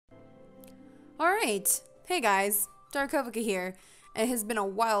Alright, hey guys, Darkovika here. It has been a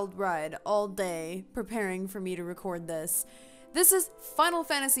wild ride all day preparing for me to record this. This is Final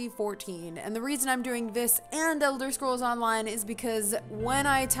Fantasy XIV, and the reason I'm doing this and Elder Scrolls Online is because when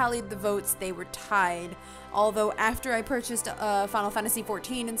I tallied the votes, they were tied. Although after I purchased Final Fantasy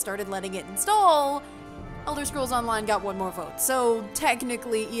XIV and started letting it install, Elder Scrolls Online got one more vote. So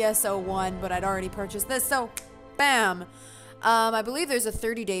technically ESO won, but I'd already purchased this, so bam! I believe there's a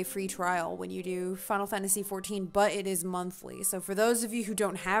 30-day free trial when you do Final Fantasy XIV, but it is monthly. So for those of you who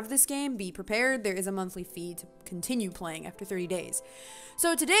don't have this game, be prepared. There is a monthly fee to continue playing after 30 days.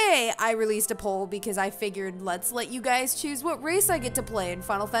 So today, I released a poll because I figured let's let you guys choose what race I get to play in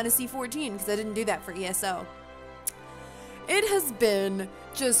Final Fantasy XIV, because I didn't do that for ESO. It has been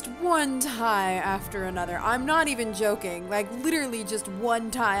just one tie after another. I'm not even joking. Like, literally just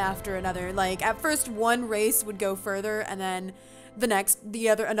one tie after another. Like, at first one race would go further, and then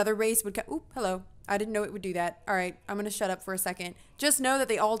another race would oop, hello. I didn't know it would do that. Alright, I'm gonna shut up for a second. Just know that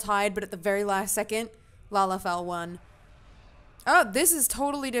they all tied, but at the very last second, Lalafell won. Oh, this is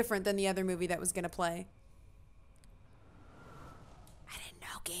totally different than the other movie that was gonna play. I didn't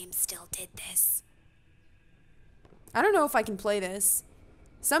know games still did this. I don't know if I can play this.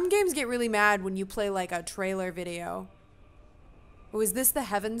 Some games get really mad when you play like a trailer video. Oh, is this the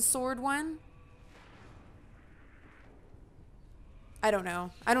Heaven's Sword one? I don't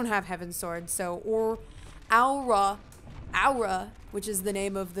know. I don't have Heaven's Sword, so, or Aura, which is the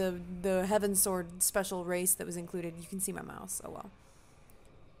name of the Heaven's Sword special race that was included. You can see my mouse. Oh well.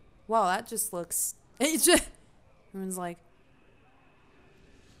 Wow, that just looks, it's just, everyone's like,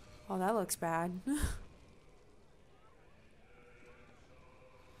 oh, that looks bad.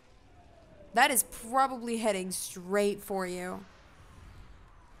 That is probably heading straight for you.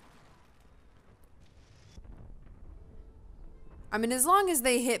 I mean, as long as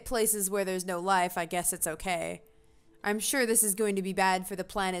they hit places where there's no life, I guess it's okay. I'm sure this is going to be bad for the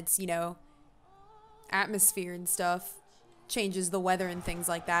planet's, you know, atmosphere and stuff. Changes the weather and things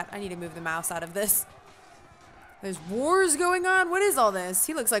like that. I need to move the mouse out of this. There's wars going on? What is all this?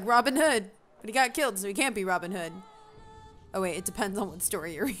 He looks like Robin Hood. But he got killed, so he can't be Robin Hood. Oh wait, it depends on what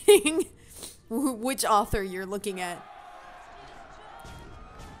story you're reading. Which author you're looking at.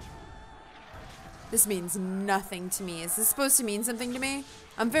 This means nothing to me. Is this supposed to mean something to me?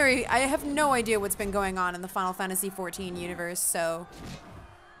 I have no idea what's been going on in the Final Fantasy XIV universe, so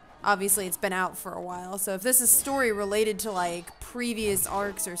obviously it's been out for a while. So if this is story related to like previous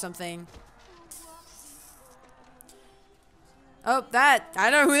arcs or something. Oh, I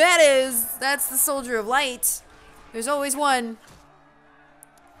know who that is. That's the Soldier of Light. There's always one.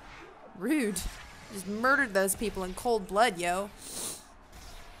 Rude. Just murdered those people in cold blood, yo.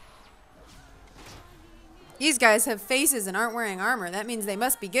 These guys have faces and aren't wearing armor. That means they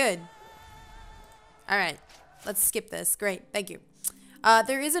must be good. Alright. Let's skip this. Great. Thank you.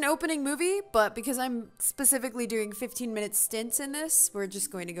 There is an opening movie, but because I'm specifically doing 15-minute stints in this, we're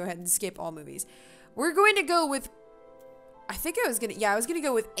just going to go ahead and skip all movies. We're going to go with... I was gonna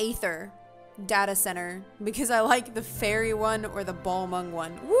go with Aether Data Center because I like the fairy one or the Balmung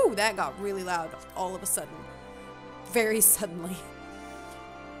one. Woo, that got really loud all of a sudden. Very suddenly.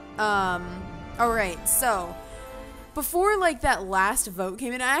 Alright, so before like that last vote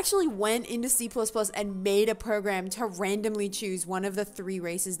came in, I actually went into C++ and made a program to randomly choose one of the 3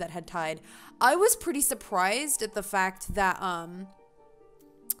 races that had tied. I was pretty surprised at the fact that I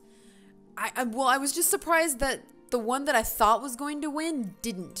was just surprised that the one that I thought was going to win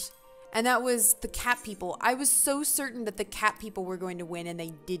didn't. And that was the cat people. I was so certain that the cat people were going to win, and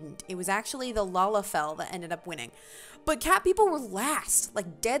they didn't. It was actually the Lalafell that ended up winning. But cat people were last,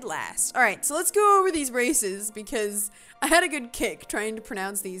 like dead last. All right, so let's go over these races because I had a good kick trying to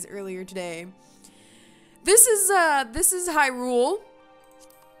pronounce these earlier today. This is Hyrule,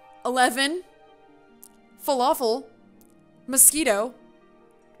 11, Falafel, Mosquito,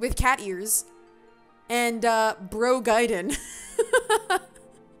 with cat ears, and Bro Gaiden.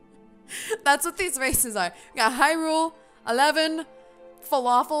 That's what these races are. We got Hyrule, 11,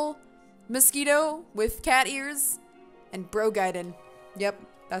 Falafel, Mosquito with cat ears, and Bro Gaiden. Yep,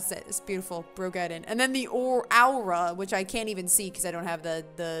 that's it. It's beautiful. Bro Gaiden. And then the Aura, which I can't even see because I don't have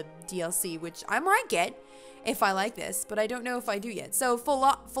the DLC, which I might get if I like this, but I don't know if I do yet. So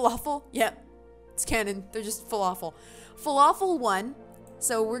Falafel, yep, it's canon. They're just Falafel. Falafel 1,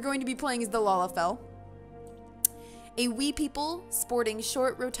 so we're going to be playing as the Lalafell. A wee people sporting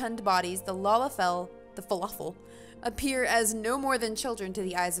short, rotund bodies, the Lalafell, the Falafel, appear as no more than children to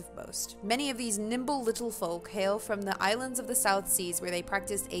the eyes of most. Many of these nimble little folk hail from the islands of the South Seas, where they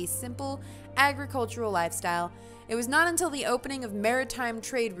practiced a simple agricultural lifestyle. It was not until the opening of maritime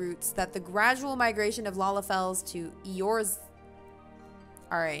trade routes that the gradual migration of Lalafells to Eorzea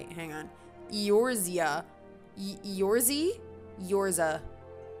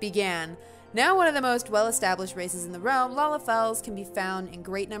began. Now one of the most well-established races in the realm, Lalafells can be found in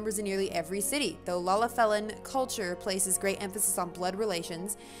great numbers in nearly every city. Though Lalafellan culture places great emphasis on blood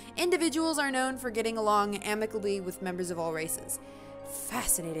relations, individuals are known for getting along amicably with members of all races.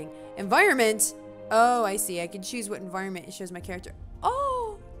 Fascinating. Environment? Oh, I see. I can choose what environment it shows my character.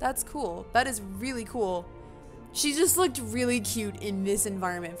 Oh, that's cool. That is really cool. She just looked really cute in this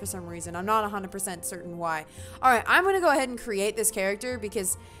environment for some reason. I'm not 100% certain why. Alright, I'm going to go ahead and create this character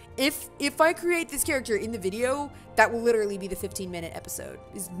because if I create this character in the video, that will literally be the 15-minute episode,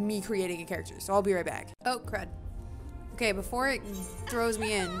 is me creating a character. So I'll be right back. Oh, crud. Okay, before it throws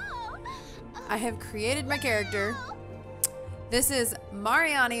me in, I have created my character. This is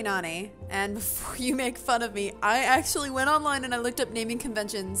Mariani Nani, and before you make fun of me, I actually went online and I looked up naming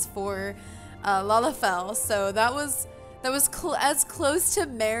conventions for Lalafell, so that was as close to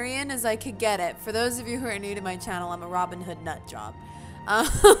Marian as I could get it. For those of you who are new to my channel, I'm a Robin Hood nut job.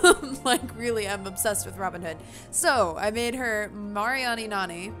 Like, really, I'm obsessed with Robin Hood. So, I made her Mariani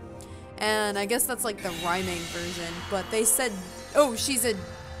Nani, and I guess that's like the rhyming version, but they said, oh, she's a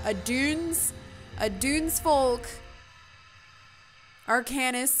Dunes folk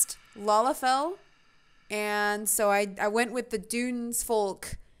arcanist Lalafell, and so I went with the Dunes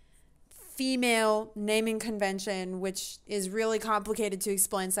folk female naming convention, which is really complicated to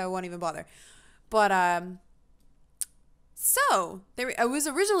explain, so I won't even bother. But so it was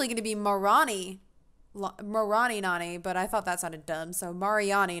originally going to be Mariani Nani, but I thought that sounded dumb, so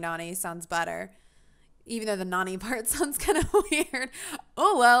Mariani Nani sounds better, even though the Nani part sounds kind of weird.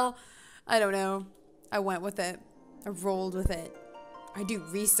 Oh well, I don't know. I went with it. I rolled with it. I do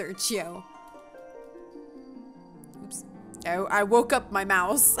research, yo. Oops. I woke up my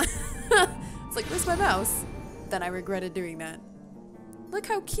mouse. It's like, where's my mouse? Then I regretted doing that. Look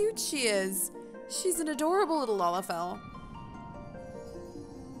how cute she is. She's an adorable little Lalafell.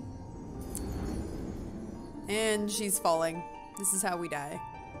 And she's falling. This is how we die.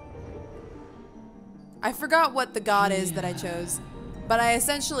 I forgot what the god is that I chose, but I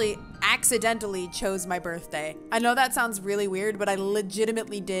essentially accidentally chose my birthday. I know that sounds really weird, but I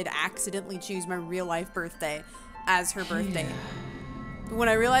legitimately did accidentally choose my real life birthday as her birthday. When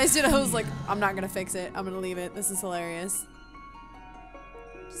I realized it, I was like, I'm not gonna fix it. I'm gonna leave it. This is hilarious.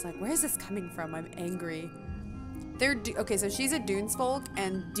 Just like, where is this coming from? I'm angry. Okay, so she's a Dunes folk,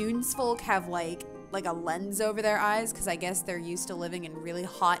 and Dunes folk have like a lens over their eyes because I guess they're used to living in really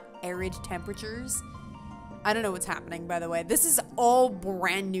hot, arid temperatures. I don't know what's happening, by the way. This is all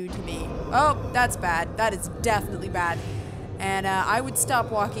brand new to me. Oh, that's bad. That is definitely bad. And I would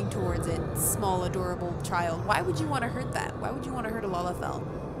stop walking towards it, small, adorable child. Why would you want to hurt that? Why would you want to hurt a Lalafell?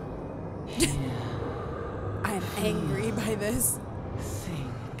 I am angry by this.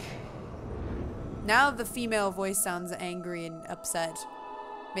 Now the female voice sounds angry and upset.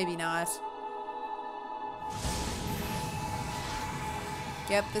 Maybe not.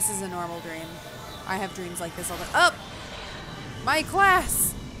 Yep, this is a normal dream. I have dreams like this all the time. Oh! My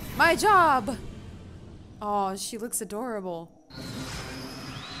class! My job! Oh, she looks adorable.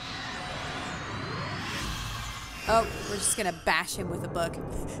 Oh, we're just gonna bash him with a book.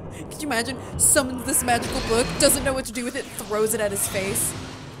 Could you imagine? Summons this magical book, doesn't know what to do with it, throws it at his face.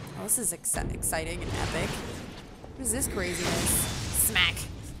 Oh, this is exciting and epic. What is this craziness? Smack.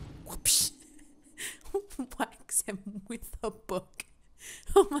 Whoopsh. Whacks him with a book.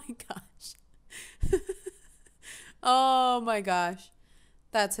 Oh my gosh. Oh my gosh.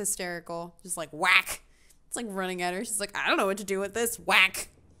 That's hysterical. Just like whack. It's like running at her. She's like, I don't know what to do with this. Whack.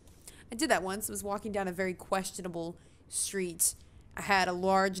 I did that once. I was walking down a very questionable street. I had a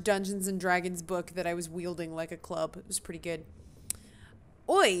large Dungeons and Dragons book that I was wielding like a club. It was pretty good.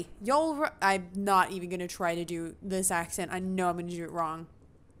 Oi, y'all. I'm not even going to try to do this accent. I know I'm going to do it wrong.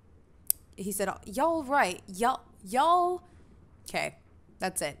 He said, y'all right. Y'all. Okay.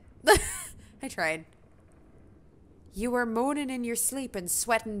 That's it. I tried. You were moaning in your sleep and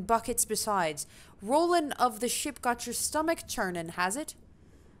sweating buckets besides. Rolling of the ship got your stomach churning, has it?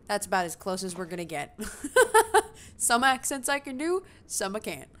 That's about as close as we're gonna get. Some accents I can do, some I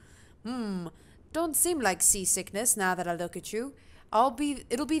can't. Don't seem like seasickness now that I look at you.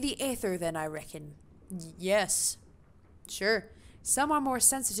 It'll be the aether then, I reckon. Yes. Sure. Some are more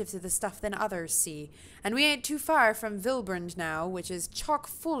sensitive to the stuff than others, see. And we ain't too far from Vilbrand now, which is chock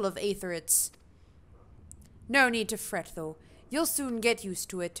full of aetherites. No need to fret, though. You'll soon get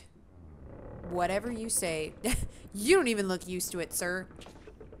used to it. Whatever you say. You don't even look used to it, sir.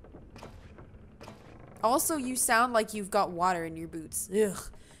 Also, you sound like you've got water in your boots. Ugh.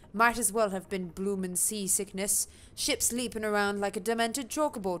 Might as well have been bloomin' seasickness. Ship's leaping around like a demented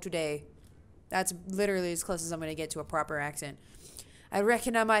chocobo today. That's literally as close as I'm gonna get to a proper accent. I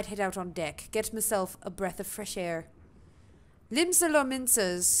reckon I might head out on deck, get myself a breath of fresh air.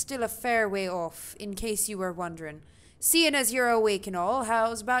 Limsa-Lominsa's still a fair way off, in case you were wondering. Seeing as you're awake and all,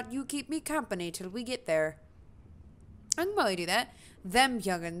 how's about you keep me company till we get there? I can probably do that. Them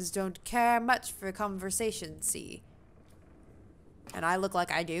young'uns don't care much for conversation, see? And I look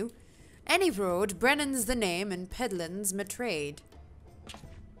like I do. Any road, Brennan's the name and peddlin's my trade.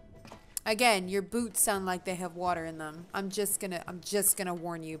 Again, your boots sound like they have water in them. I'm just gonna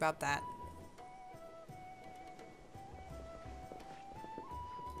warn you about that.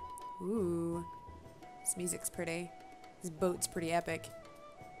 Ooh. This music's pretty. This boat's pretty epic.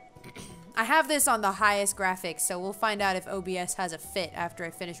 I have this on the highest graphics, so we'll find out if OBS has a fit after I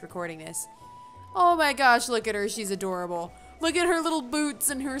finish recording this. Oh my gosh, look at her. She's adorable. Look at her little boots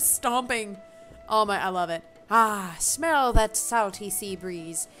and her stomping. Oh my, I love it. Ah, smell that salty sea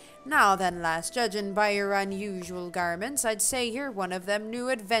breeze. Now then, lass, judging by your unusual garments, I'd say you're one of them new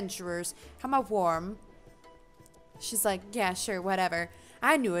adventurers. Am I warm? She's like, yeah, sure, whatever.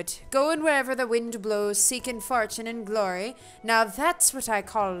 I knew it. Going wherever the wind blows, seeking fortune and glory. Now that's what I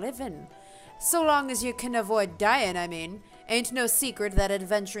call living. So long as you can avoid dying, I mean. Ain't no secret that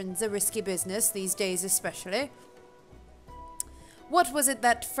adventuring's a risky business, these days especially. What was it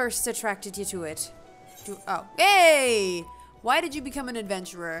that first attracted you to it? Oh, hey! Why did you become an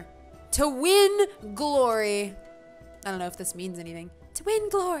adventurer? To win glory. I don't know if this means anything. To win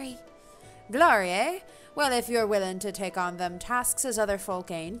glory. Glory, eh? Well, if you're willing to take on them tasks as other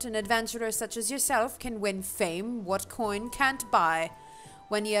folk ain't, an adventurer such as yourself can win fame what coin can't buy.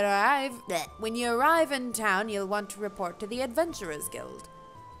 When you arrive in town, you'll want to report to the Adventurers Guild.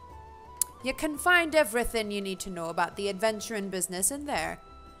 You can find everything you need to know about the adventuring business in there.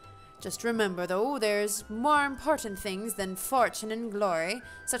 Just remember, though, there's more important things than fortune and glory,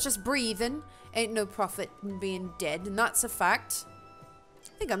 such as breathing. Ain't no profit in being dead, and that's a fact.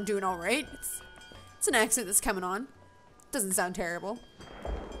 I think I'm doing alright. It's an accent that's coming on. Doesn't sound terrible.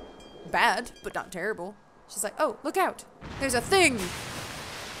 Bad, but not terrible. She's like, oh, look out. There's a thing.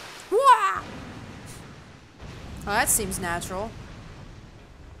 Wah! Oh, that seems natural.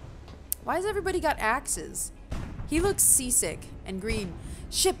 Why has everybody got axes? He looks seasick and green.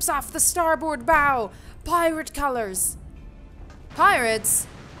 Ship's off the starboard bow. Pirate colors. Pirates?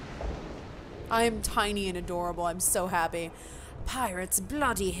 I am tiny and adorable. I'm so happy. Pirates,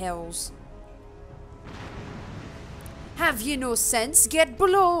 bloody hells. Have you no sense? Get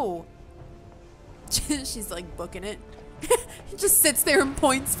below. She's like booking it. Just sits there and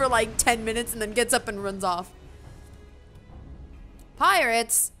points for like 10 minutes and then gets up and runs off.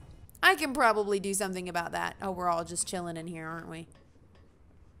 Pirates? I can probably do something about that. Oh, we're all just chilling in here, aren't we?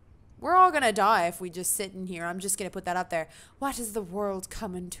 We're all gonna die if we just sit in here. I'm just gonna put that up there. What is the world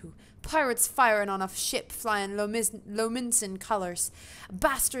coming to? Pirates firing on a ship flying Lominsan colors.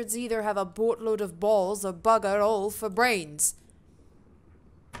 Bastards either have a boatload of balls or bugger all for brains.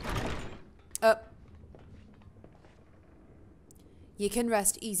 You can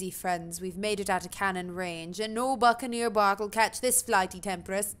rest easy, friends. We've made it out of cannon range, and no buccaneer bark will catch this flighty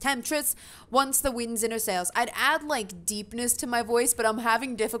temptress once the wind's in her sails. I'd add, like, deepness to my voice, but I'm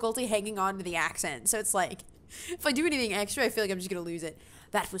having difficulty hanging on to the accent. So it's like, if I do anything extra, I feel like I'm just gonna lose it.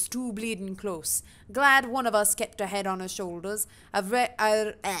 That was too bleeding close. Glad one of us kept her head on her shoulders. I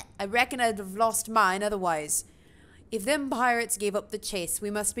reckon I'd have lost mine otherwise. If them pirates gave up the chase,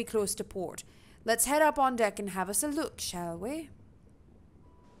 we must be close to port. Let's head up on deck and have us a look, shall we?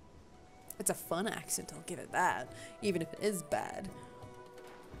 It's a fun accent, I'll give it that, even if it is bad.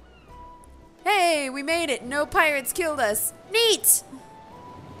 Hey, we made it! No pirates killed us! Neat!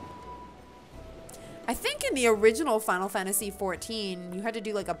 I think in the original Final Fantasy XIV, you had to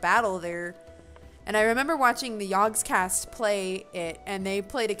do like a battle there. And I remember watching the Yogscast play it, and they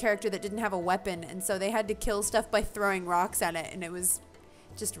played a character that didn't have a weapon, and so they had to kill stuff by throwing rocks at it, and it was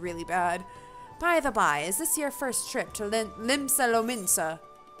just really bad. By the by, is this your first trip to Limsa-Lominsa?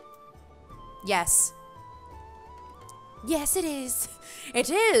 Yes. Yes, it is. It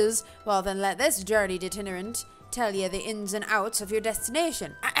is? Well, then let this journeyed itinerant tell you the ins and outs of your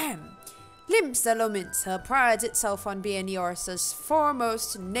destination. Ahem. Limsa-Lominsa prides itself on being Yorsa's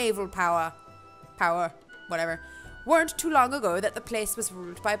foremost naval power. Whatever. Weren't too long ago that the place was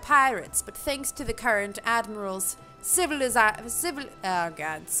ruled by pirates, but thanks to the current admiral's civilizing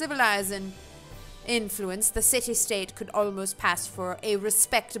influence, the city-state could almost pass for a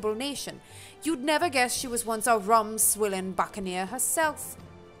respectable nation. You'd never guess she was once a rum-swilling buccaneer herself.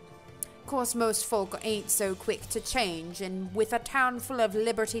 course, most folk ain't so quick to change, and with a town full of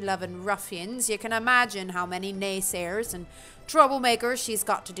liberty-loving ruffians, you can imagine how many naysayers and troublemakers she's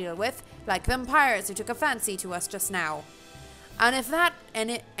got to deal with, like them pirates who took a fancy to us just now. And if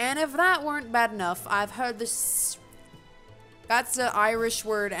that weren't bad enough, I've heard this. That's an Irish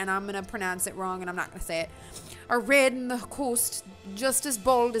word, and I'm gonna pronounce it wrong, and I'm not gonna say it. Are raiding the coast just as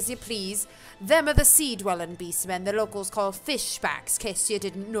bold as you please. Them are the sea-dwelling beastmen the locals call fishbacks, case you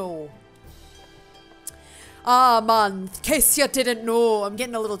didn't know. Ah, man, case you didn't know. I'm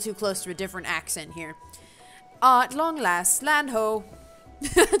getting a little too close to a different accent here. At long last, land ho.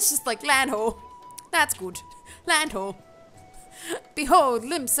 It's just like land ho. That's good. Land ho. Behold,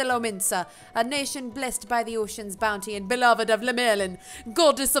 Limsa, a nation blessed by the ocean's bounty and beloved of Lemelin,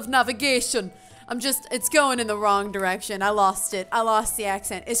 goddess of navigation. It's going in the wrong direction. I lost it. I lost the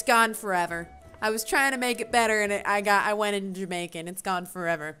accent. It's gone forever. I was trying to make it better and I went into Jamaican. It's gone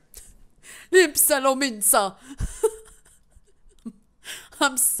forever. Limsa.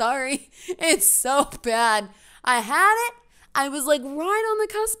 I'm sorry. It's so bad. I had it. I was like right on the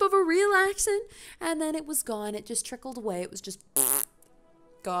cusp of a real accent, and then it was gone. It just trickled away. It was just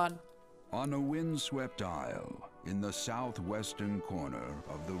gone. On a windswept isle in the southwestern corner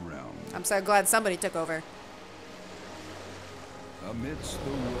of the realm. I'm so glad somebody took over. Amidst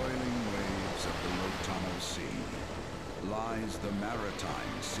the roiling waves of the Lotano Sea lies the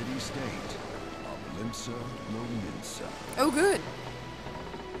maritime city-state of Limsa Lominsa. Oh, good.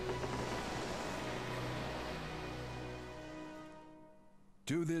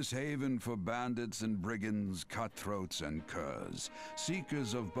 To this haven for bandits and brigands, cutthroats and curs,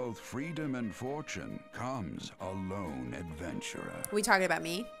 seekers of both freedom and fortune, comes a lone adventurer. Are we talking about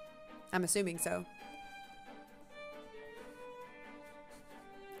me? I'm assuming so.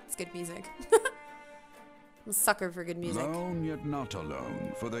 It's good music. I'm a sucker for good music. Lone yet not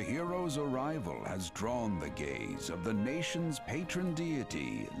alone, for the hero's arrival has drawn the gaze of the nation's patron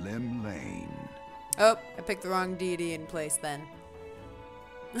deity, Lim Lane. Oh, I picked the wrong deity in place then.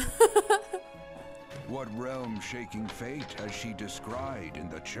 What realm-shaking fate has she descried in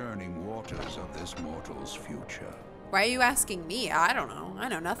the churning waters of this mortal's future? Why are you asking me? I don't know. I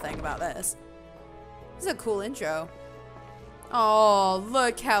know nothing about this. This is a cool intro. Oh,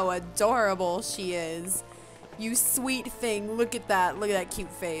 look how adorable she is. You sweet thing. Look at that. Look at that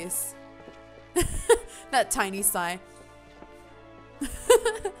cute face. That tiny sigh.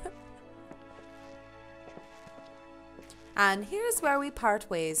 And here's where we part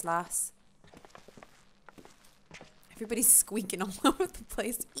ways, lass. Everybody's squeaking all over the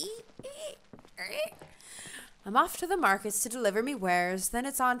place. I'm off to the markets to deliver me wares, then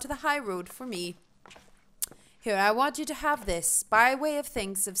it's on to the high road for me. Here, I want you to have this, by way of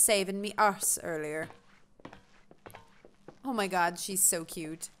thanks of saving me arse earlier. Oh my god, she's so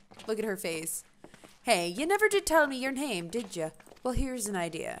cute. Look at her face. Hey, you never did tell me your name, did you? Well, here's an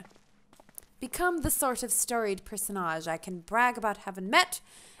idea. Become the sort of storied personage I can brag about having met,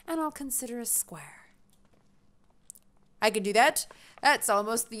 and I'll consider a square. I can do that. That's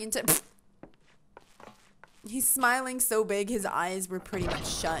almost the intent. He's smiling so big, his eyes were pretty much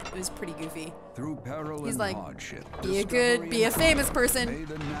shut. It was pretty goofy. Through peril He's and like, hardship, be a famous person. May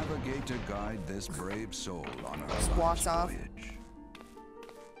the navigator guide this brave soul on her Just walks off. voyage.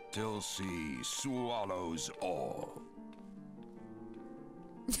 Till sea swallows all.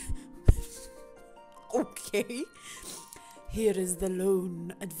 Okay. Here is the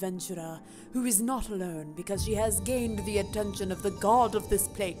lone adventurer who is not alone because she has gained the attention of the god of this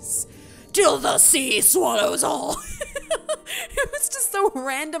place. Till the sea swallows all. It was just so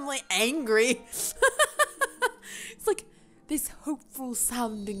randomly angry. It's like this hopeful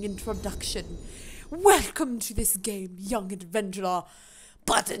sounding introduction. Welcome to this game, young adventurer.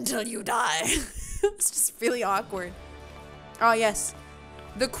 But until you die. It's just really awkward. Oh yes.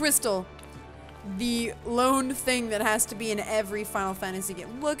 The crystal. The lone thing that has to be in every Final Fantasy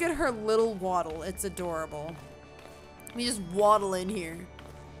game. Look at her little waddle. It's adorable. Let me just waddle in here.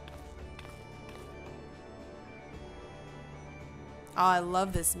 Oh, I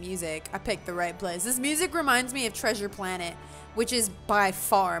love this music. I picked the right place. This music reminds me of Treasure Planet, which is by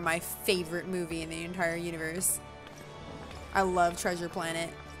far my favorite movie in the entire universe. I love Treasure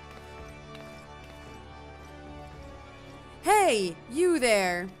Planet. Hey, you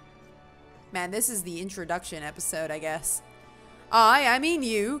there. Man, this is the introduction episode, I guess. I mean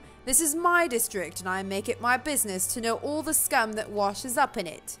you. This is my district, and I make it my business to know all the scum that washes up in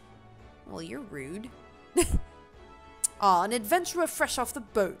it. Well, you're rude. An adventurer fresh off the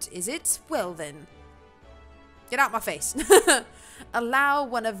boat, is it? Well then. Get out my face. Allow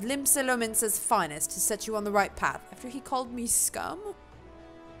one of Limsa Lominsa's finest to set you on the right path. After he called me scum?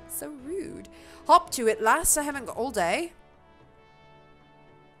 So rude. Hop to it, last. I haven't got all day.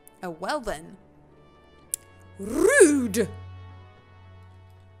 Oh, well then. Rude!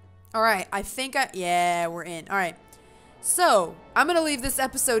 Alright, I think yeah, we're in. Alright. So, I'm gonna leave this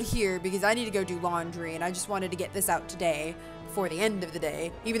episode here because I need to go do laundry, and I just wanted to get this out today before the end of the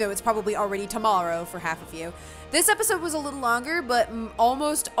day, even though it's probably already tomorrow for half of you. This episode was a little longer, but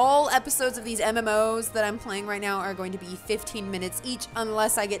almost all episodes of these MMOs that I'm playing right now are going to be 15 minutes each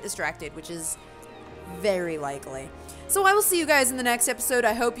unless I get distracted, which is very likely. So I will see you guys in the next episode.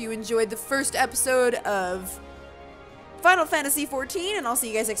 I hope you enjoyed the first episode of Final Fantasy XIV, and I'll see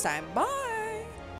you guys next time. Bye!